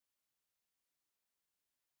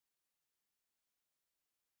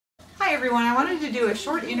Hi everyone, I wanted to do a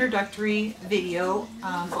short introductory video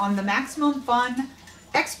on the Maximum Fun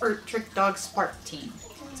Expert Trick Dog Spark Team.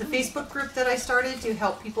 It's a Facebook group that I started to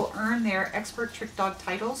help people earn their expert trick dog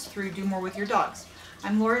titles through Do More With Your Dogs.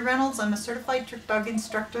 I'm Lori Reynolds, I'm a certified trick dog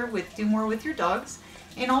instructor with Do More With Your Dogs,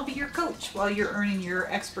 and I'll be your coach while you're earning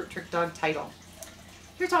your expert trick dog title.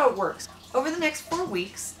 Here's how it works. Over the next 4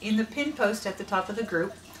 weeks, in the pin post at the top of the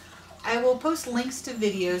group, I will post links to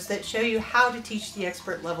videos that show you how to teach the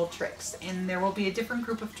expert level tricks, and there will be a different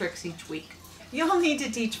group of tricks each week. You'll need to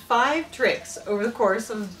teach 5 tricks over the course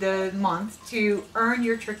of the month to earn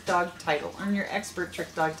your trick dog title, earn your expert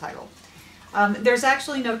trick dog title. There's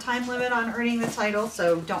actually no time limit on earning the title,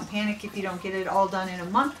 so don't panic if you don't get it all done in a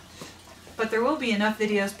month, but there will be enough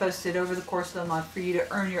videos posted over the course of the month for you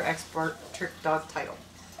to earn your expert trick dog title.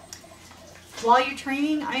 While you're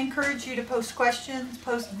training, I encourage you to post questions,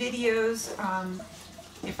 post videos.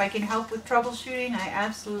 If I can help with troubleshooting, I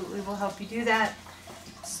absolutely will help you do that.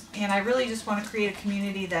 And I really just want to create a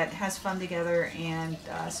community that has fun together and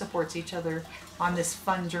supports each other on this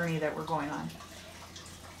fun journey that we're going on.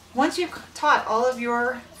 Once you've taught all of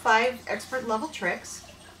your 5 expert level tricks,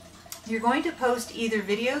 you're going to post either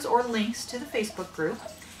videos or links to the Facebook group,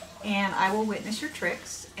 and I will witness your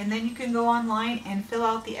tricks, and then you can go online and fill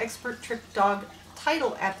out the Expert Trick Dog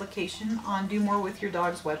Title application on Do More With Your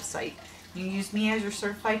Dog's website. You use me as your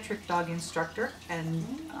certified trick dog instructor, and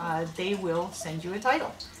they will send you a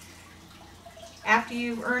title. After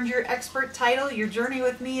you've earned your expert title, your journey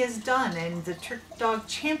with me is done, and the Trick Dog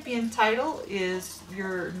Champion title is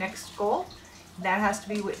your next goal. That has to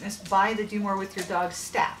be witnessed by the Do More With Your Dog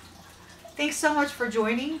staff. Thanks so much for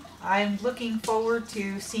joining. I'm looking forward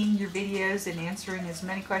to seeing your videos and answering as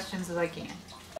many questions as I can.